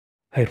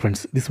Hi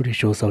friends, this video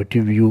shows how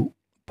to view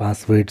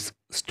passwords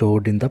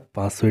stored in the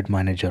password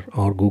manager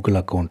or Google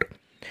account.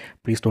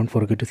 Please don't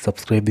forget to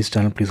subscribe this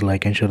channel. Please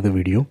like and share the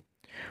video.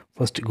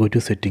 First go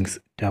to settings,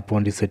 tap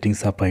on the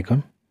settings app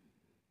icon,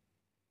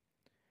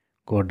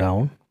 go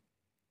down,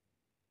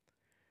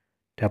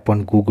 tap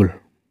on Google,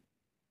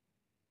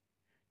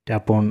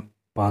 tap on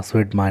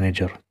password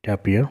manager,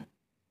 tap here,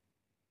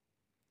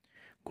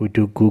 go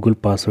to Google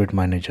password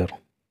manager.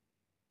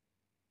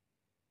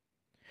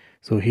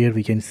 So here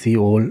we can see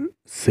all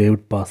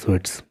saved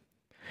passwords.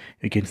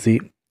 You can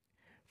see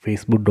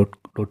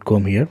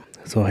facebook.com here.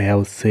 So I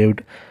have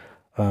saved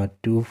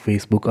two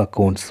Facebook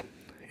accounts.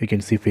 You can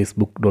see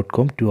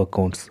facebook.com, two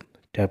accounts.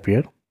 Tap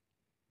here.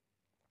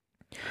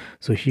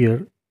 So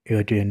here you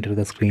have to enter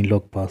the screen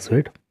lock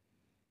password.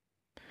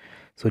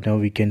 So now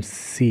we can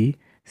see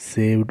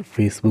saved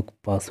Facebook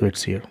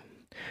passwords here.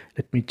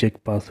 Let me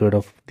check password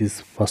of this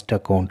first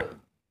account.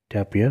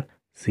 Tap here.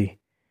 See,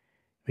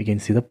 we can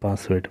see the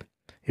password.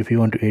 If you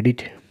want to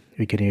edit,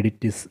 we can edit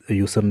this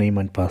username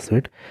and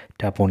password.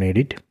 Tap on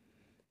edit.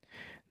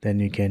 Then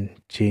you can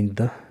change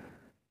the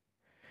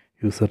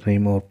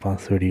username or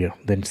password here,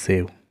 then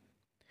save.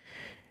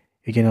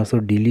 You can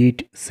also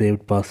delete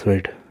saved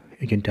password.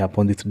 You can tap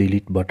on this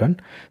delete button,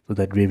 so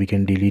that way we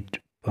can delete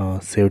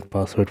saved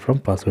password from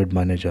password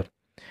manager.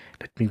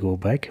 Let me go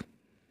back.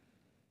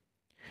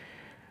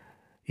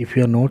 If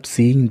you are not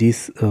seeing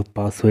these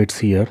passwords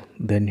here,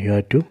 then you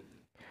have to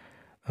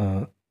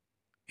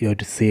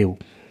save.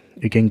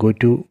 You can go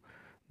to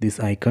this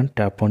icon,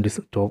 tap on this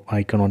top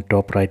icon on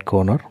top right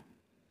corner,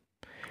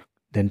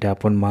 then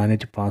tap on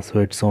manage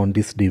passwords on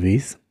this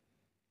device,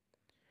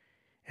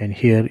 and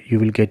here you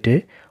will get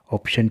a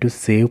option to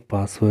save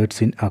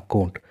passwords in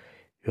account.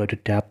 You have to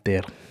tap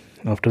there.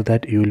 After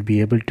that you will be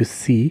able to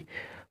see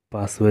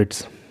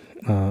passwords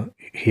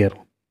here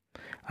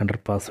under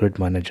password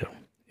manager.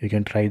 You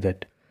can try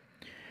that.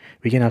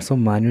 We can also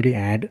manually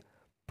add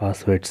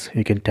passwords.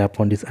 You can tap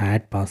on this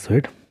add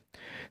password,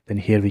 then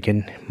here we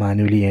can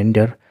manually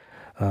enter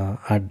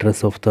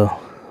address of the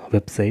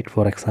website,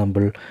 for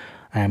example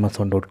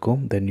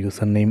amazon.com, then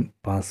username,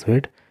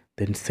 password,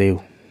 then save.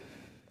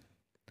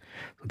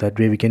 So that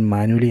way we can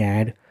manually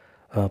add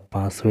a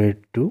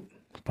password to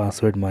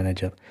password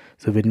manager.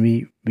 So when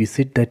we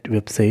visit that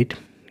website,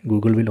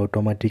 Google will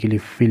automatically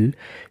fill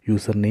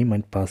username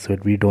and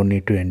password. We don't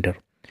need to enter.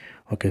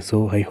 Okay,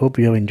 so I hope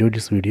you have enjoyed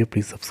this video.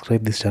 Please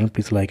subscribe this channel.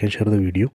 Please like and share the video.